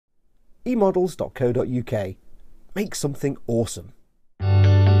eModels.co.uk. Make something awesome.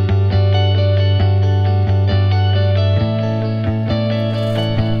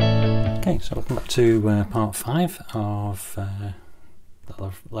 Okay, so welcome back to part 5 of the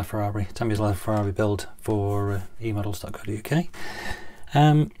LaFerrari, Tamiya's LaFerrari build for eModels.co.uk.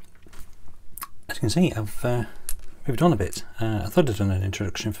 As you can see, I've moved on a bit. I thought I'd done an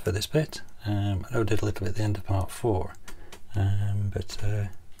introduction for this bit. I know I did a little bit at the end of part 4, but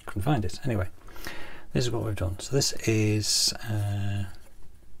couldn't find it. Anyway, this is what we've done. So this is the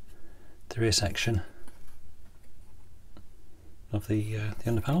rear section of the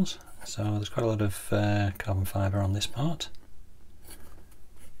underpanels. So there's quite a lot of carbon fibre on this part.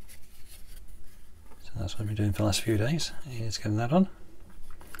 So that's what I've been doing for the last few days, is getting that on.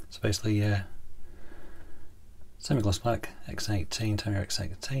 So basically semi-gloss black X18, Tamiya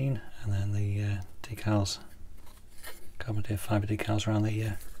X18, and then the decals, carbon fibre decals around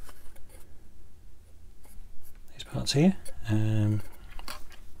the these parts here.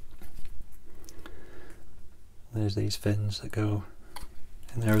 There's these fins that go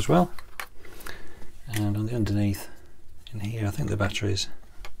in there as well, and on the underneath in here I think the batteries,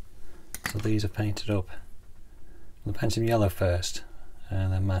 so these are painted up. I'll paint them yellow first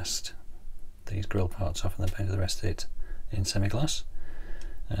and then masked these grill parts off and then painted the rest of it in semi-gloss.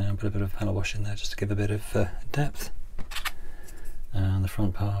 Put a bit of panel wash in there just to give a bit of depth, and the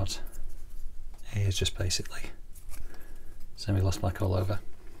front part is just basically semi-gloss black all over.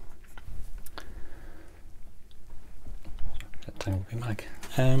 Tangled with my mic.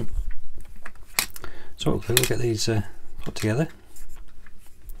 So what we'll do, we'll get these put together.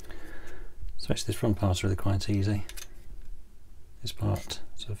 So actually this front part's really quite easy. This part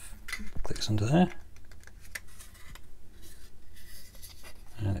sort of clicks under there,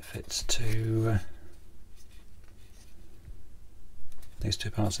 and it fits to these two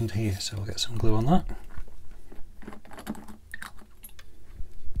parts into here, so we'll get some glue on that.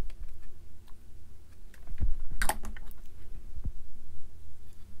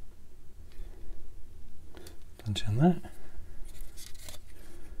 Plenty on that,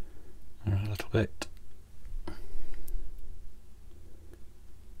 and a little bit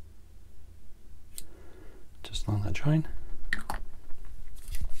just along that join.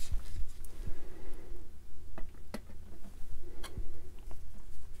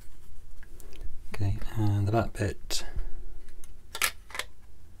 Okay, and the back bit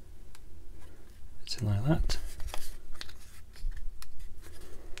fits in like that.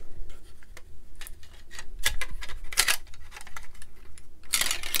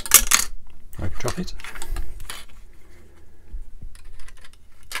 I can drop it.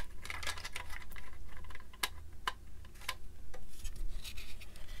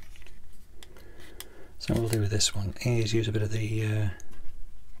 So what we'll do with this one is use a bit of the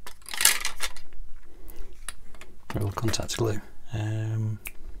real contact glue. So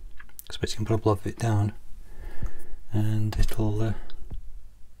basically you can put a blob of it down and it'll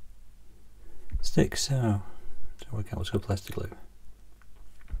stick. So to work out what's good plastic glue.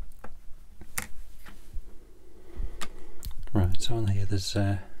 Right, so on here there's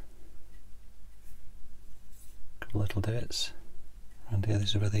a couple of little divots around here.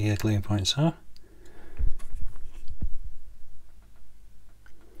 This is where the gluing points are.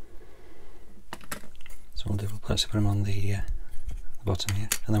 So we'll actually put them on the bottom here,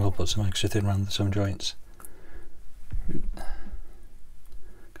 and then we'll put some extra thin around some joints.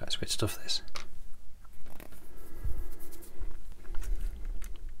 Got a bit stuff this.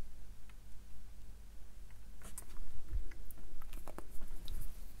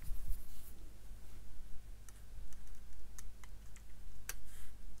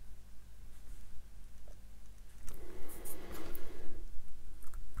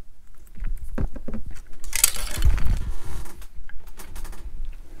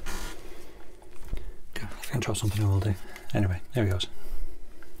 Drop something, we'll do. Anyway, there he goes.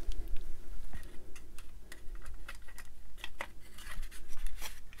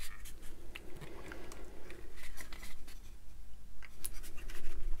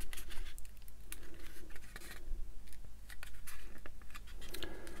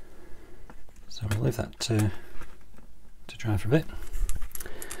 So we'll leave that to dry for a bit.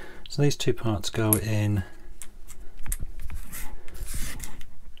 So these two parts go in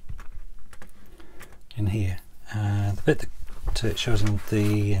here. The bit that it shows in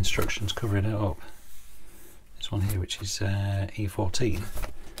the instructions covering it up, this one here, which is E14,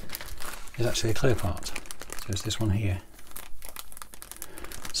 is actually a clear part. So it's this one here.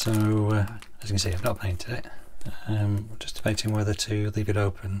 So as you can see, I've not painted it. Just debating whether to leave it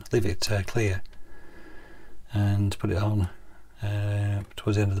open, leave it clear, and put it on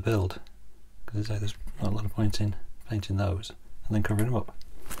towards the end of the build, because there's not a lot of point in painting those and then covering them up,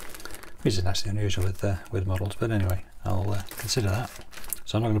 which is actually unusual with models, but anyway, I'll consider that.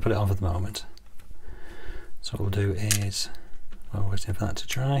 So I'm not going to put it on for the moment. So what we'll do is, while we're waiting for that to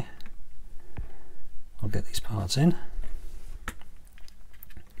dry, I'll get these parts in.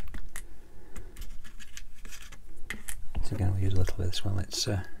 So again, we'll use a little bit of this while it's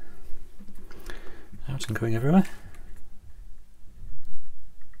out and going everywhere.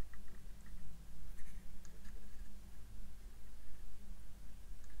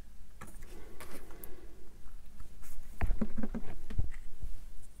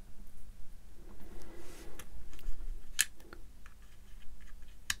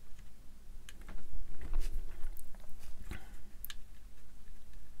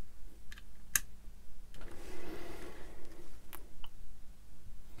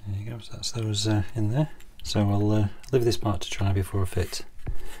 So that's those in there. So I'll leave this part to dry before I fit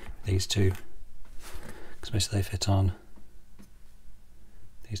these two, because basically they fit on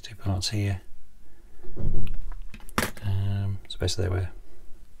these two parts here. So basically they were,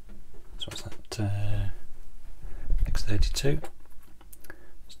 so what's that, X32,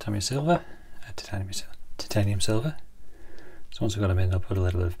 it's Tamiya silver, titanium silver. So once I've got them in, I'll put a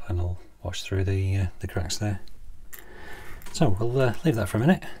little bit of panel wash through the cracks there. So we'll leave that for a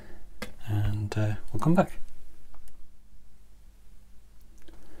minute, and we'll come back.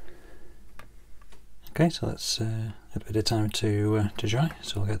 Okay, so that's a bit of time to dry,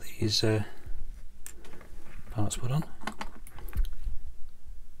 so I'll get these parts put on.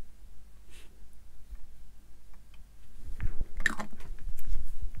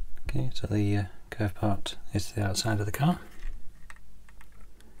 Okay, so the curved part is to the outside of the car.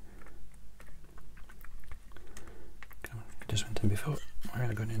 It just went in before. Where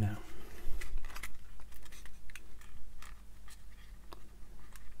are I going in now?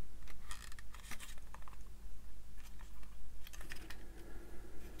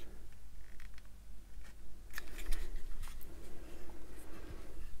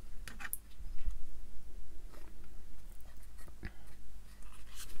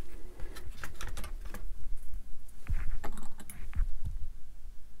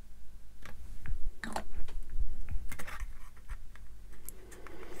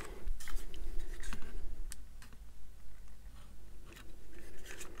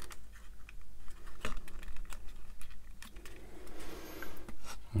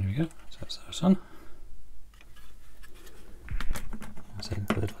 There we go, so that's those on. So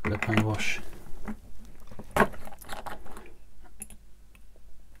a little bit of panel wash.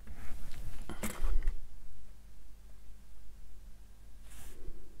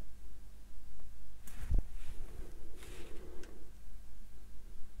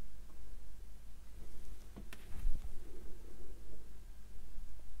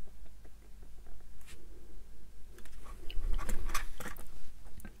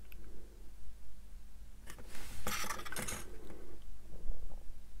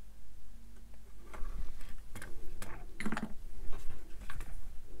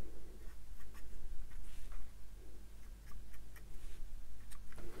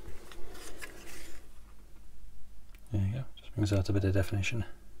 There you go, just brings out a bit of definition.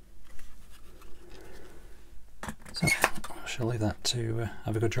 So I shall leave that to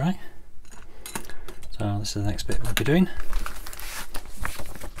have a good dry. So this is the next bit we'll be doing.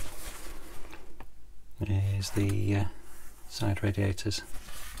 Is the side radiators,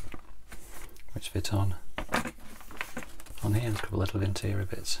 which fit on here. There's a couple of little interior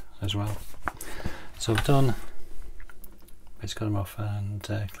bits as well. So I've done, basically cut them off and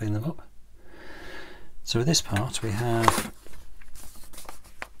clean them up. So with this part we have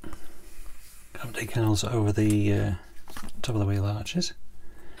got decals over the top of the wheel arches,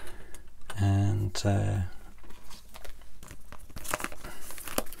 and some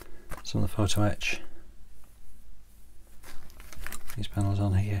of the Photoetch, these panels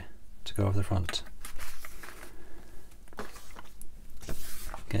on here to go over the front.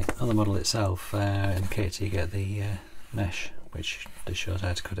 Okay, on the model itself, in the kit you get the mesh, which just shows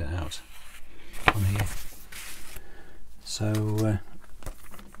how to cut it out on here. So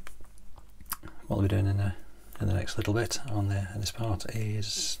what we'll be doing in the next little bit on this part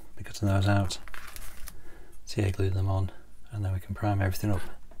is be cutting those out, CA glue them on, and then we can prime everything up.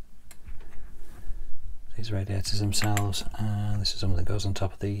 These radiators themselves, and this is something that goes on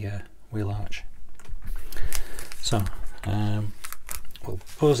top of the wheel arch. So we'll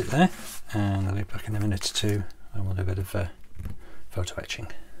pause it there, and I'll be back in a minute or two, and we'll do a bit of photo etching.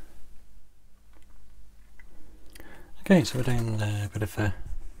 Okay, so we're doing a bit of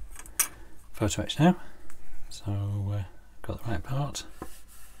photo etch now. So I've got the right part,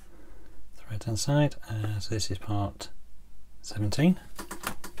 thread right hand side. So this is part 17,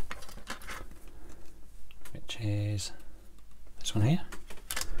 which is this one here.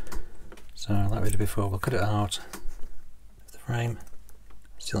 So like we did before, we'll cut it out of the frame,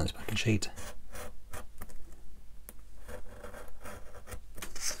 still in its backing sheet.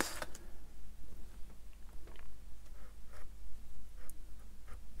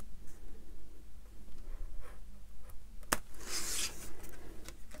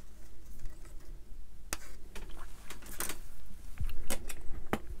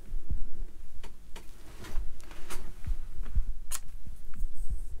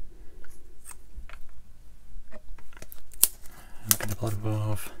 A lot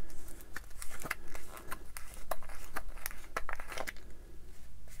of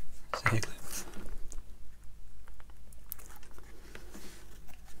glue.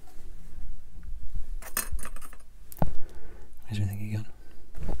 Where's my thingy gone?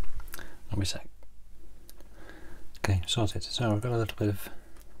 I'll be a sec. Okay, sorted. So we've got a little bit of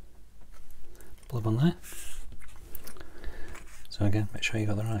blub on there. So again, make sure you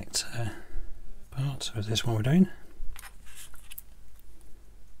got the right part. So is this one we're doing?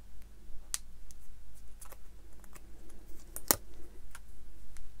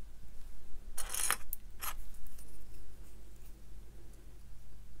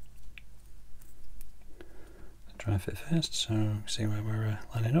 Try and fit first, so see where we're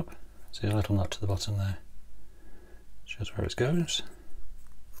lining up. See a little knot to the bottom there. Shows where it goes.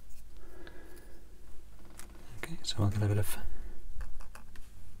 Okay, so I'll get a bit of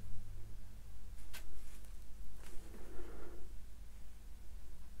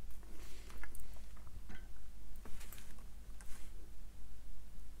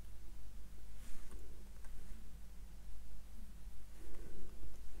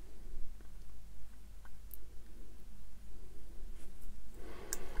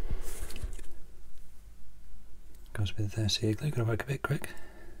goes with the sea glue. Gotta work a bit quick.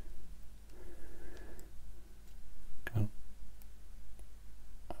 Come on.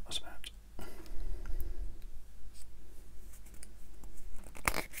 What's about?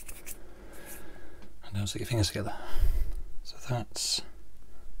 And now stick your fingers together. So that's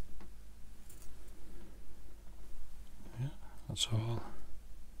all.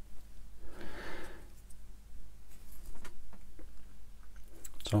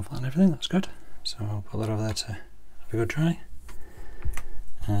 It's all flat and everything. That's good. So I'll put that over there to have a good dry,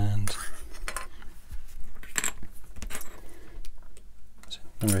 and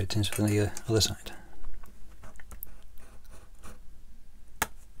number 18 for the other side.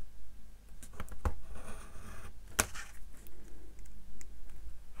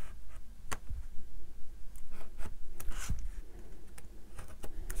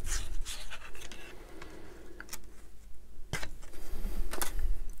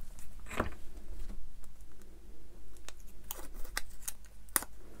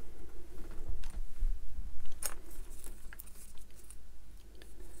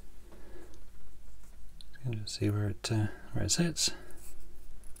 Just see where it sits.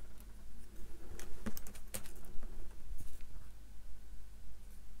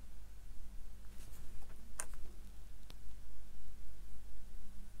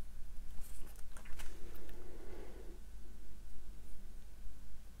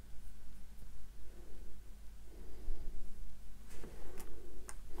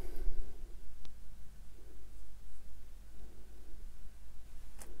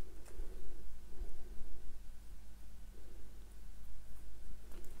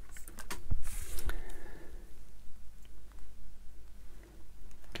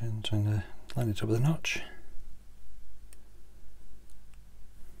 And trying to line it up with a notch.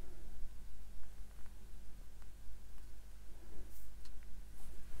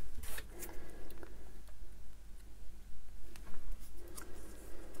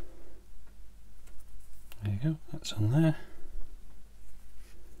 There you go, that's on there.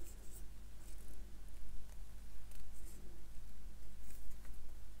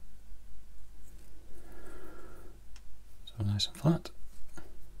 So nice and flat.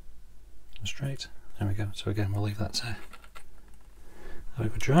 Straight. There we go. So again, we'll leave that have a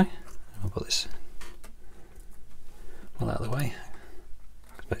good dry. And we'll put this well out of the way.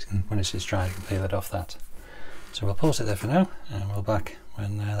 Basically, when it's dry, you can peel it off that. So we'll pause it there for now, and we'll back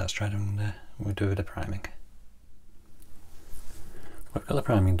when that's dried, and we'll do a bit of priming. We've got the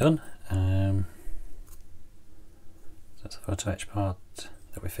priming done. So that's the Photoetch part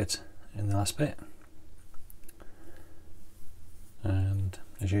that we fit in the last bit. And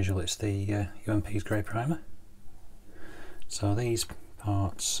as usual, it's the UMP's grey primer. So these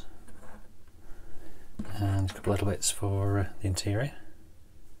parts and a couple of little bits for the interior,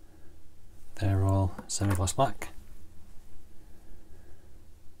 they're all semi-gloss black.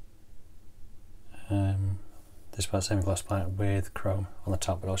 This part's semi-gloss black with chrome on the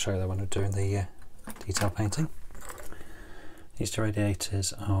top, but I'll show you that when we're doing the detail painting. These two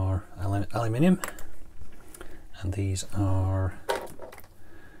radiators are aluminium, and these are,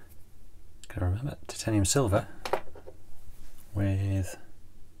 gotta remember, titanium silver with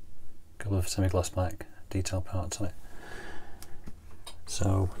a couple of semi-gloss black detail parts on it.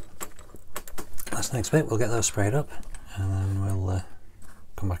 So that's the next bit. We'll get those sprayed up, and then we'll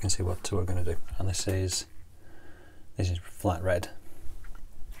come back and see what we're going to do. And this is flat red.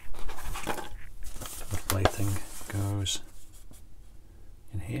 The blade thing goes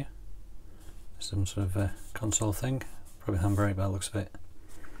in here. There's some sort of console thing, probably handbrake, but it looks a bit.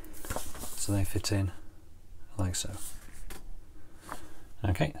 So they fit in like so.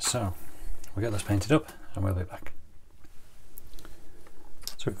 Okay, so we'll get this painted up and we'll be back.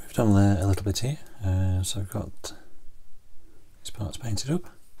 So we've done a little bit here. So we've got these parts painted up,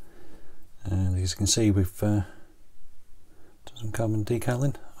 and as you can see, we've done some carbon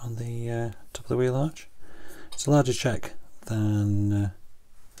decaling on the top of the wheel arch. It's a larger check than the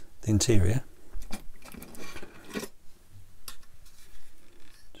interior.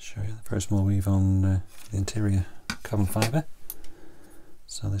 To show you the very small weave on the interior carbon fibre.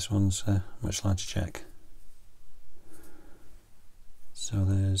 So this one's a much larger check. So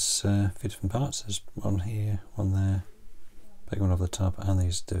there's a few different parts. There's one here, one there, big one over the top, and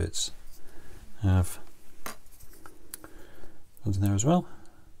these divots have ones in there as well,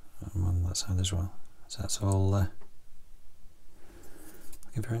 and one on that side as well. So that's all looking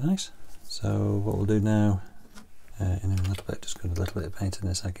very nice. So what we'll do now, in a little bit, just got a little bit of paint in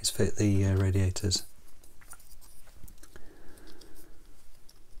this, is fit the radiators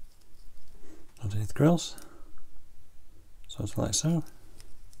underneath the grills. So it's like so.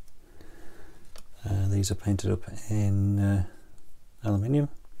 These are painted up in aluminium,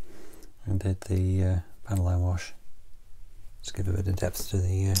 and did the panel line wash to give a bit of depth to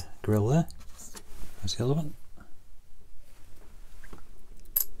the grill there. There's the other one.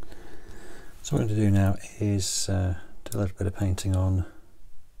 So what we're going to do now is do a little bit of painting on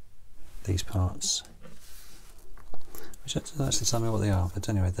these parts, which doesn't actually tell me what they are, but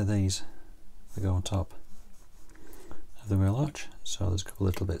anyway, they're these that go on top of the wheel arch. So there's a couple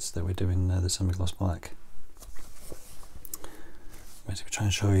of little bits that we're doing the semi-gloss black. Basically try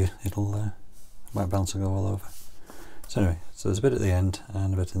and show you, it'll white balance will go all over. So anyway, so there's a bit at the end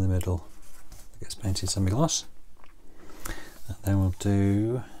and a bit in the middle that gets painted semi-gloss, and then we'll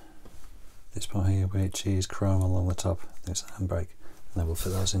do this part here, which is chrome along the top. There's a handbrake, and then we'll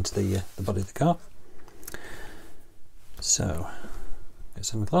fit those into the body of the car. So get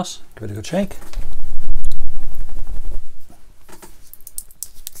semi-gloss, give it a good shake.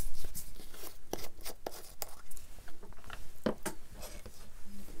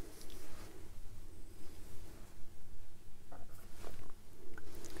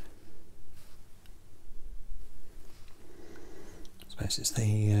 It's the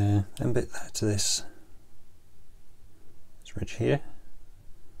end bit there to this ridge here,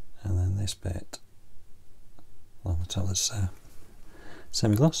 and then this bit along the top that's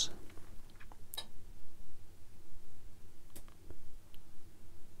semi-gloss.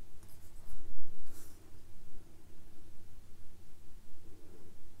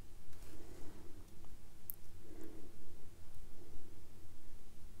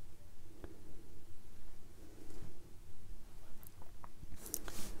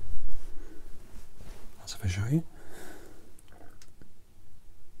 If I show you.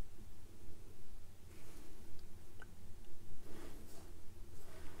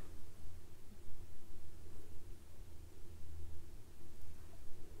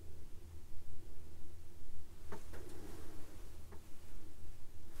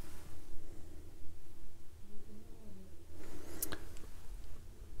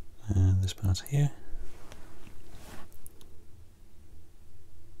 And this part here.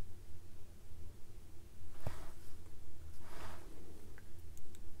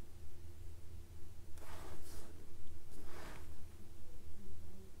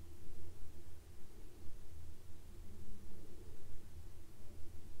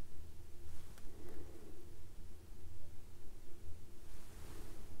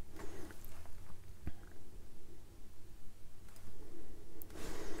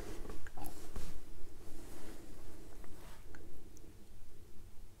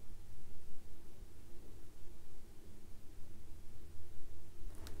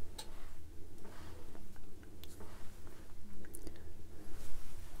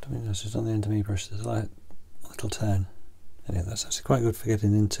 Just on the end of my brush, there's like a little turn. Anyway, that's actually quite good for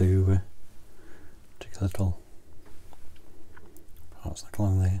getting into particular little parts like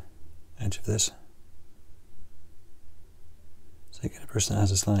along the edge of this. So you get a brush that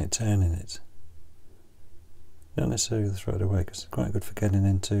has a slight turn in it. Don't necessarily throw it away because it's quite good for getting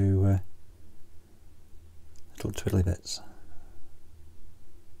into little twiddly bits.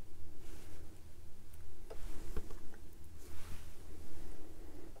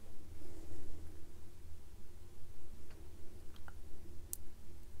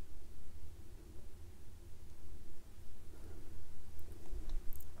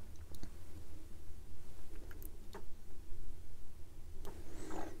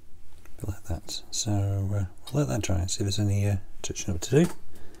 Like that. So we'll let that dry and see if there's any touching up to do.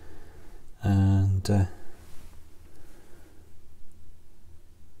 And I'll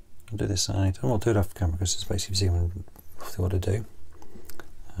do this side. I won't do it off camera because it's basically seeing what to do.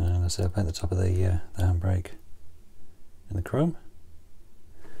 And I'll paint the top of the handbrake in the chrome.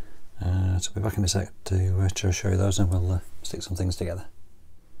 So I'll be back in a sec to show you those, and we'll stick some things together.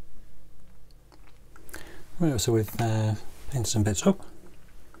 Right, so we've painted some bits up.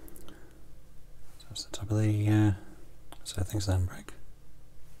 That's the top of the so things the handbrake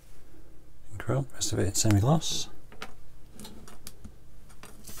in chrome, rest of it in semi-gloss.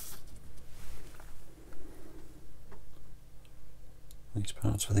 These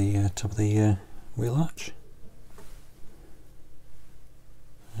parts for the top of the wheel arch.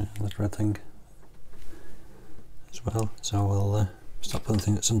 Little red thing as well, so we'll start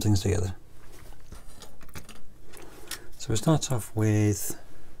putting some things together. So we start off with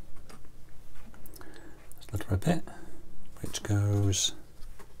little red bit, which goes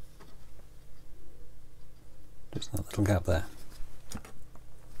just that little gap there.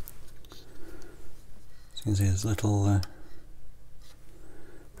 So you can see there's a little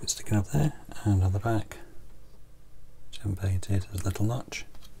bit sticking up there, and on the back, which I haven't painted, there's a little notch.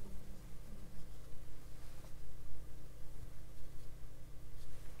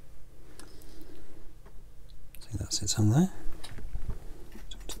 See, that sits on there.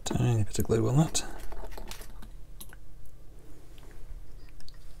 Just a tiny bit of glue on that.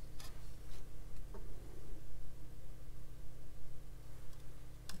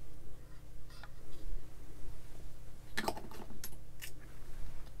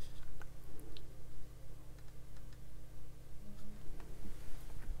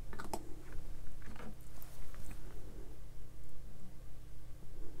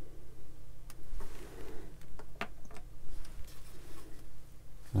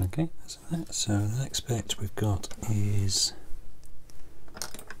 Okay, that's that. So the next bit we've got is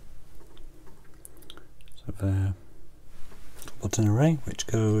sort of a button array which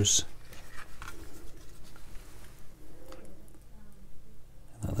goes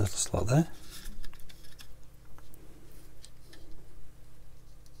in that little slot there.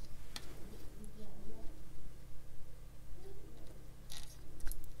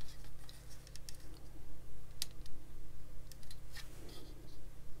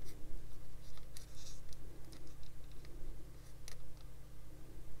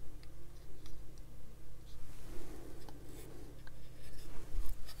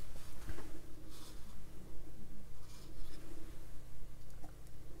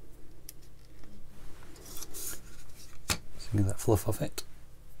 Get that fluff off it.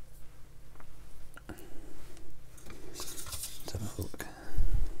 Let's have a look.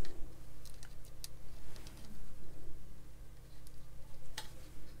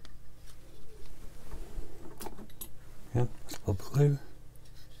 Yeah, that's a little glue.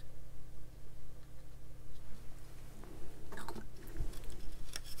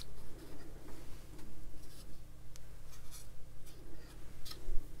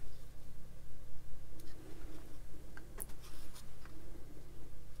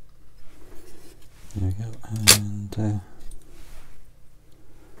 There we go, and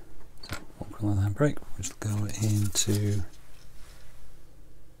so walk along the handbrake, which will go into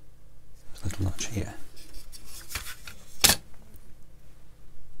this little notch here.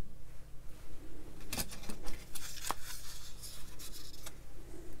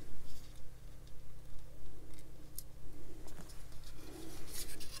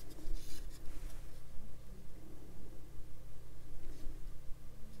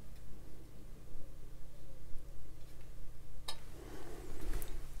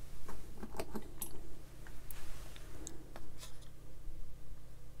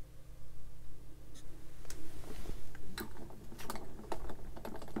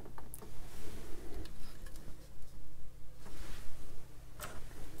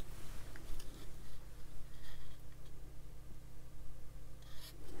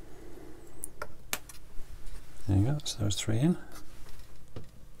 There you go, so there's 3 in.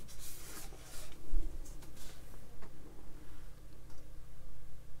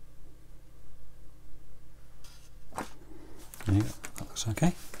 There you go. That looks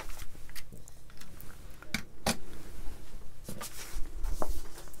okay.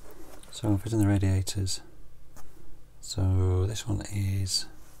 So I'm fitting the radiators. So this one is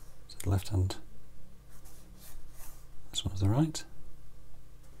the left hand, this one is the right.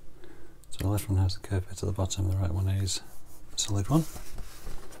 So the left one has the curve bit at the bottom, the right one is the solid one.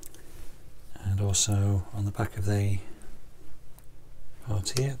 And also on the back of the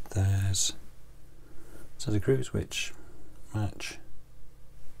part here there's a set of grooves which match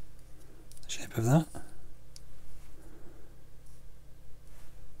the shape of that.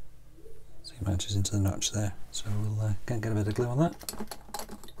 So it matches into the notch there. So we'll get a bit of glue on that.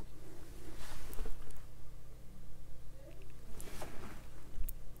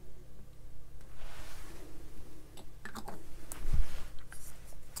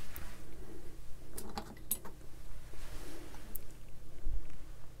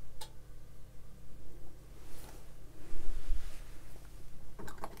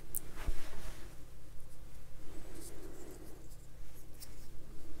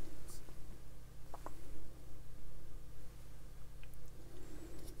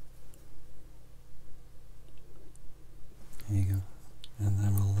 There you go, and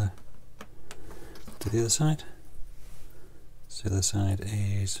then we'll do the other side. So the other side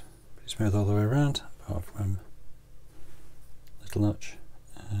is pretty smooth all the way around, apart from little notch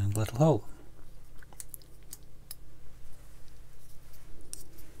and little hole.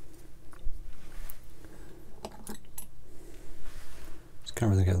 Just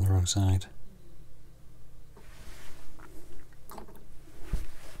can't really get on the wrong side.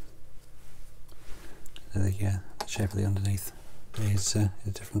 The shape of the underneath is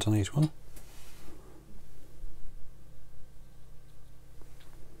different on each one.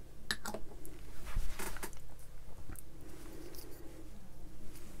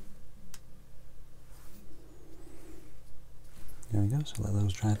 There we go, so let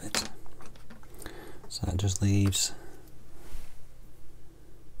those dry a bit. So that just leaves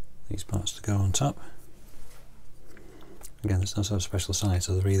these parts to go on top. Again, there's no sort of special size,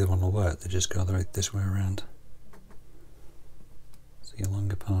 so either one will work, they just go this way around. So your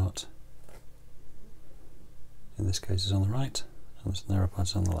longer part, in this case, is on the right, and this narrow part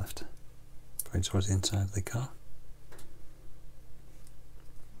is on the left, going towards the inside of the car.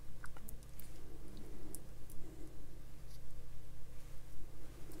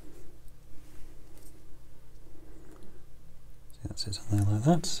 See, that sits on there like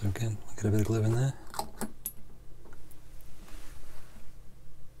that, so again, we'll get a bit of glue in there.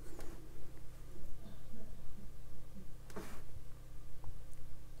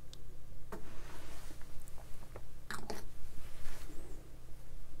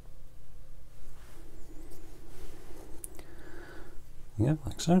 Yeah,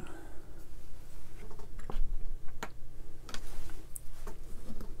 like so.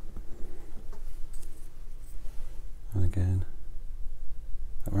 And again,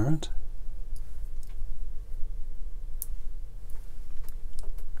 that way around.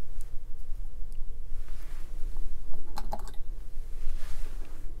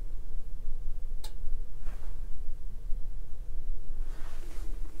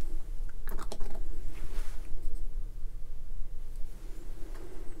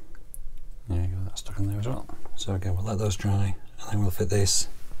 Stuck in there as well. So again, we'll let those dry, and then we'll fit these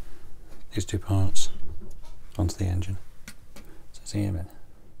two parts onto the engine. So see you in a minute.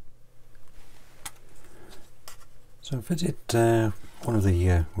 So I fitted one of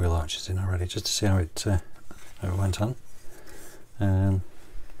the wheel arches in already, just to see how it went on.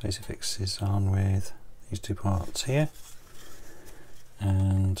 Basic fix is on with these two parts here,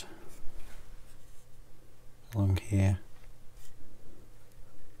 and along here,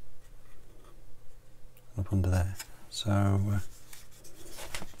 up under there. So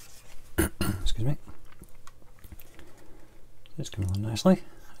excuse me, it's coming along nicely.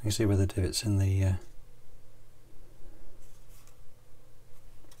 You can see where the divots in the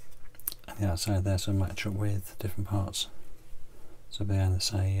outside there, so match up with different parts. So behind the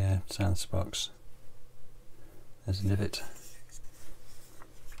silence box, there's a divot.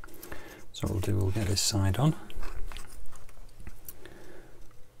 So what we'll do, we'll get this side on.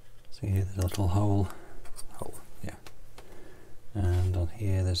 See here, there's a little hole. Yeah, and on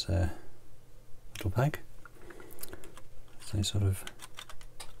here there's a little peg, so sort of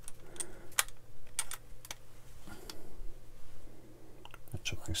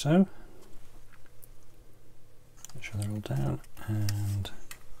match up like so. Make sure they're all down, and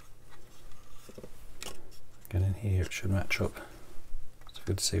get in here, it should match up. It's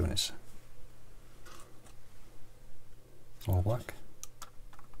good to see when it's all black.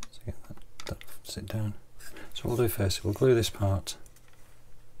 So get that sit down. So what we'll do first, we'll glue this part,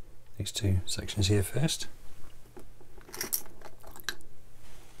 these two sections here first.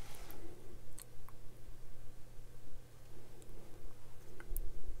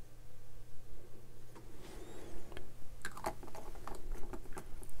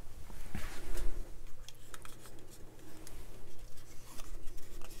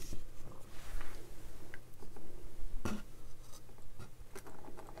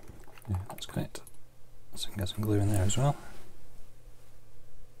 Yeah, that's great. So I can get some glue in there as well.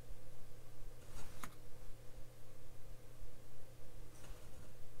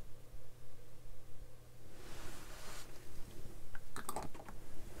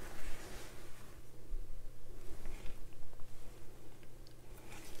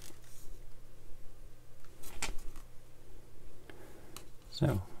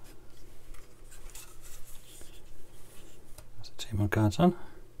 So, that's the two mud guards on,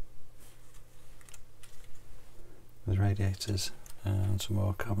 with radiators and some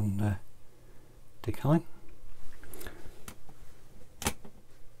more carbon decaling.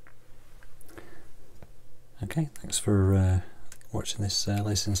 Okay, thanks for watching this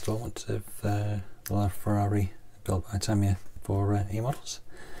latest instalment of the LaFerrari built by Tamiya for eModels.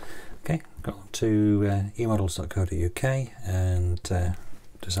 Okay, go on to emodels.co.uk and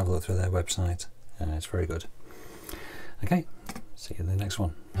just have a look through their website. It's very good. Okay, see you in the next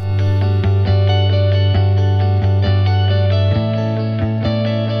one.